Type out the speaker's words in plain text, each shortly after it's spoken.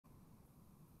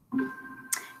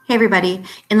Hey everybody,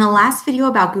 in the last video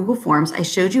about Google Forms, I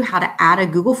showed you how to add a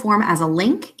Google form as a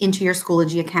link into your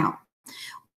Schoology account.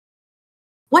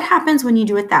 What happens when you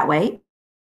do it that way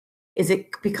is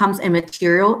it becomes a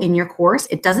material in your course.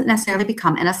 It doesn't necessarily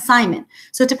become an assignment.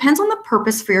 So it depends on the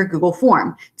purpose for your Google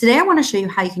form. Today I want to show you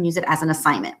how you can use it as an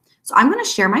assignment. So I'm going to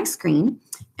share my screen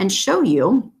and show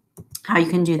you how you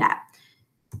can do that.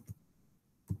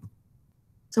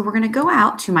 So we're going to go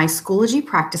out to my Schoology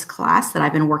practice class that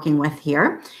I've been working with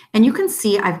here. And you can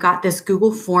see I've got this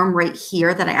Google form right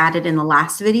here that I added in the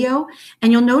last video.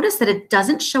 And you'll notice that it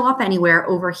doesn't show up anywhere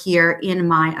over here in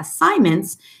my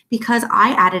assignments because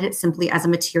I added it simply as a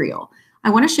material. I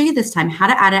want to show you this time how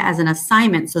to add it as an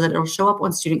assignment so that it'll show up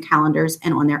on student calendars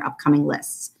and on their upcoming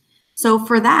lists. So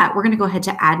for that, we're going to go ahead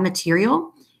to add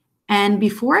material. And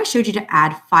before I showed you to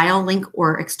add file, link,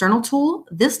 or external tool,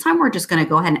 this time we're just going to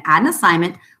go ahead and add an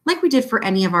assignment like we did for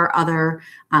any of our other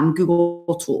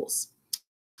Google tools.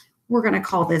 We're going to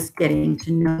call this Getting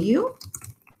to Know You.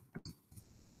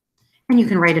 And you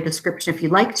can write a description if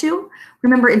you'd like to.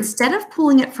 Remember, instead of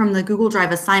pulling it from the Google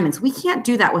Drive assignments, we can't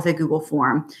do that with a Google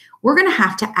form. We're going to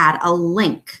have to add a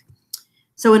link.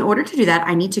 So in order to do that,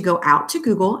 I need to go out to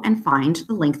Google and find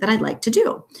the link that I'd like to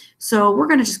do. So we're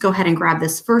going to just go ahead and grab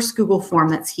this first Google form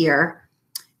that's here.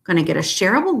 Going to get a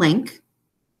shareable link.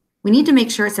 We need to make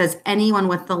sure it says anyone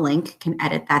with the link can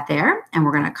edit that there. And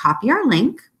we're going to copy our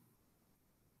link.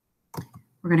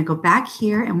 We're going to go back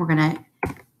here and we're going to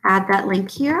add that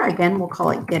link here. Again, we'll call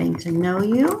it Getting to Know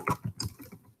You.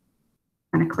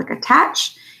 I'm going to click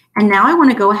Attach. And now I want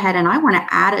to go ahead and I want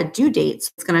to add a due date.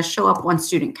 So it's going to show up on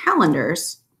student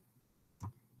calendars.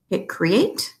 Hit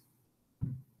Create.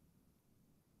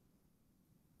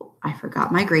 I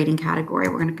forgot my grading category.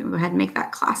 We're going to go ahead and make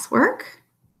that classwork.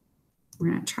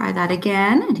 We're going to try that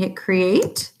again and hit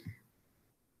Create.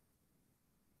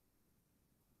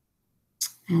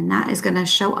 And that is going to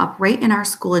show up right in our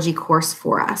Schoology course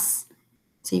for us.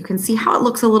 So you can see how it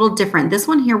looks a little different. This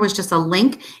one here was just a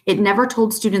link. It never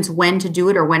told students when to do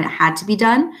it or when it had to be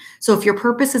done. So if your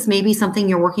purpose is maybe something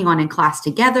you're working on in class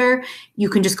together, you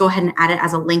can just go ahead and add it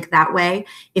as a link that way.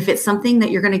 If it's something that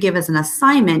you're going to give as an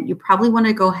assignment, you probably want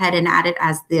to go ahead and add it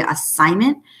as the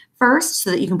assignment first so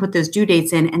that you can put those due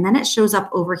dates in, and then it shows up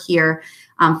over here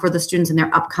for the students in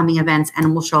their upcoming events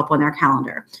and will show up on their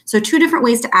calendar. So two different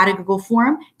ways to add a Google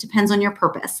form, depends on your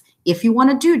purpose. If you want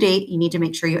a due date, you need to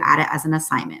make sure you add it as an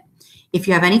assignment. If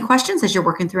you have any questions as you're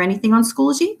working through anything on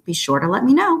Schoology, be sure to let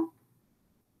me know.